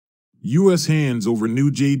U.S. hands over new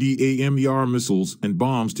JDAM-ER missiles and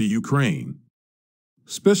bombs to Ukraine.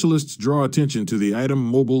 Specialists draw attention to the item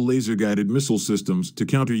Mobile Laser-Guided Missile Systems to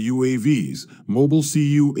counter UAVs, Mobile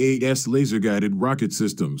c-UAS laser-guided rocket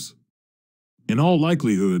systems. In all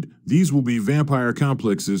likelihood, these will be vampire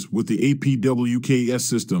complexes with the APWKS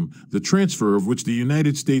system, the transfer of which the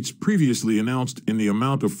United States previously announced in the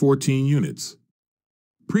amount of 14 units.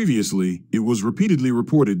 Previously, it was repeatedly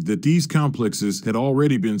reported that these complexes had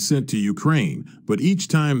already been sent to Ukraine, but each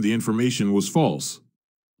time the information was false.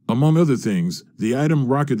 Among other things, the item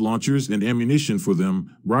rocket launchers and ammunition for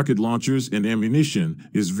them, rocket launchers and ammunition,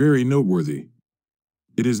 is very noteworthy.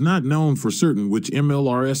 It is not known for certain which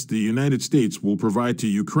MLRS the United States will provide to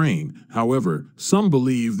Ukraine. However, some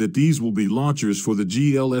believe that these will be launchers for the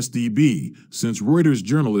GLSDB, since Reuters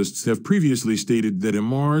journalists have previously stated that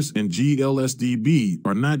HIMARS and GLSDB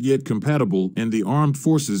are not yet compatible and the armed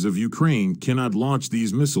forces of Ukraine cannot launch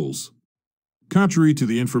these missiles. Contrary to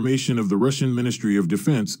the information of the Russian Ministry of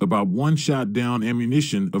Defense about one-shot-down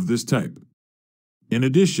ammunition of this type. In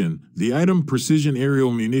addition, the item precision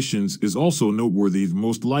aerial munitions is also noteworthy.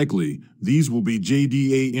 Most likely, these will be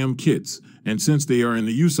JDAM kits, and since they are in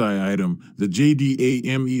the USI item, the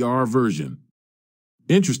JDAM-ER version.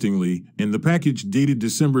 Interestingly, in the package dated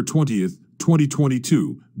December 20th,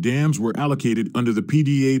 2022, DAMs were allocated under the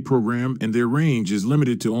PDA program and their range is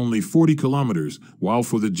limited to only 40 kilometers, while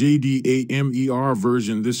for the JDAM-ER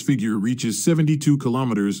version this figure reaches 72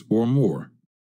 kilometers or more.